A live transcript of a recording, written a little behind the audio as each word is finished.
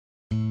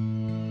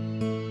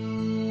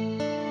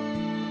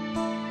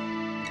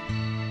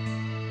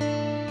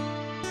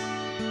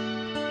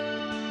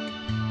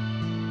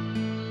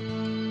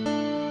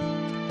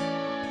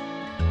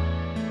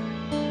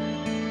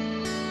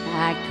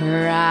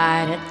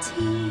cried a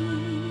tear,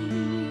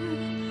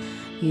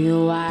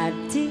 you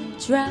wiped it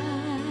dry.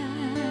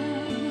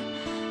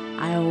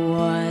 I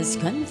was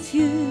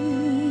confused,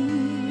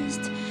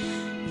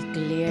 you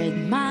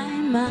cleared my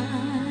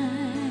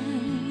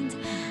mind.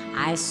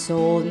 I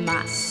sold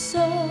my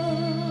soul,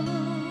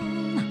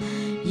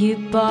 you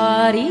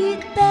bought it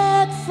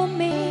back for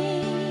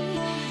me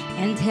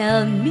and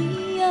held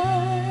me up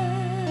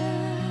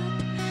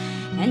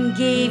and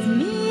gave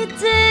me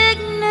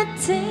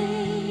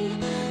dignity.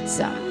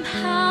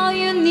 Somehow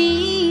you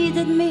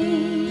needed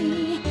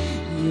me,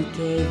 you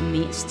gave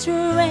me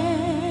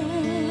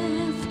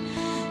strength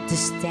to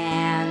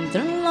stand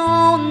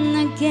alone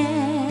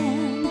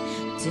again,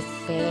 to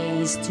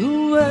face the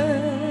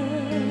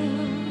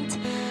world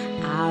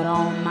out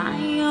on my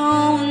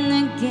own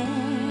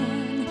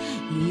again.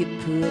 You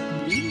put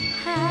me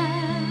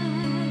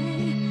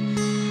high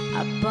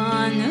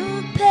upon a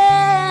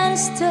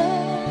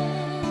pedestal,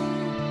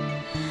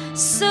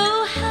 so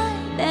high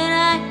that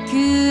I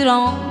could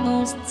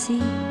almost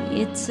see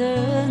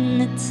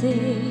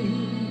eternity.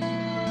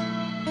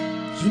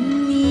 You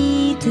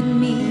needed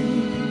me,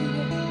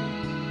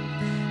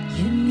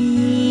 you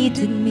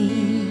needed me,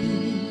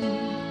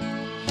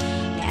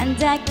 and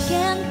I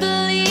can't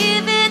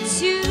believe it's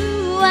you,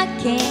 I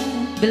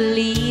can't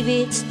believe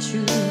it's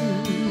true.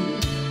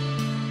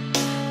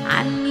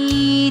 I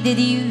needed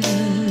you,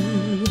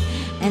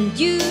 and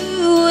you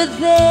were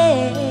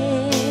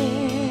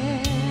there,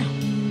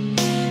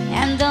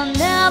 and I'll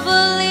never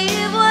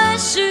leave. Why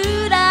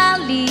should I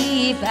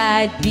leave?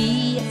 I'd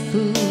be a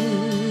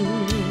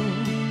fool,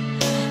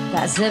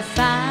 'cause I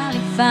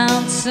finally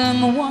found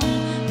someone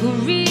who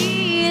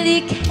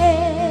really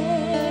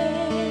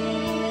cares.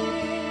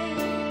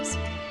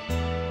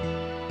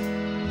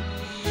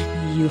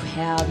 You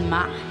held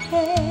my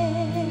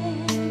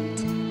hand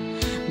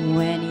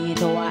when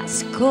it was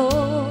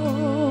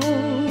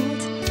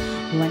cold,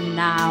 when I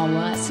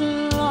was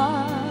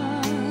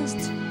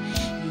lost.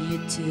 You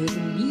took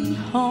me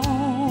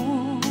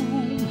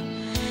home,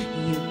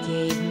 you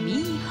gave me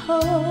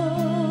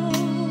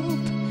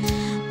hope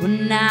when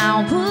I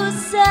was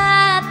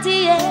at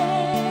the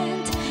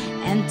end,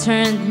 and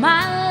turned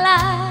my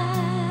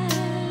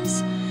lives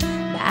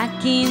back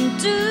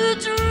into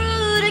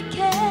truth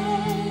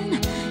again.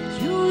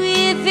 You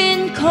even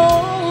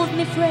called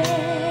me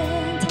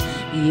friend,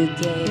 you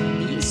gave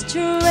me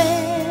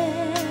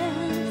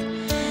strength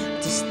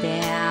to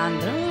stand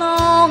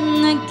alone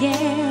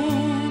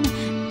again,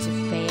 to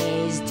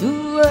face the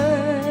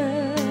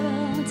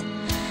world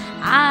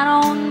out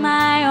on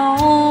my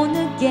own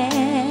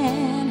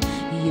again.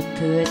 You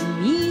put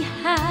me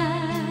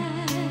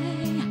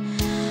high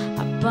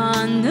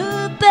upon a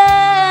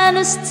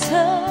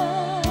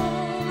pedestal,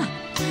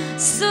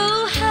 so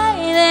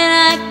high that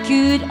I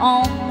could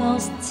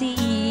almost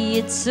see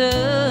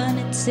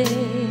eternity.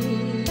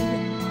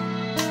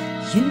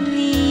 You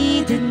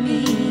needed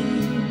me,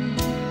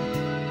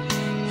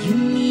 you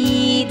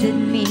needed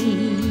me,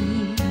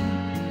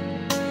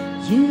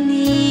 you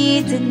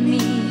needed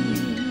me,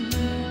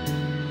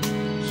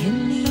 you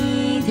needed me.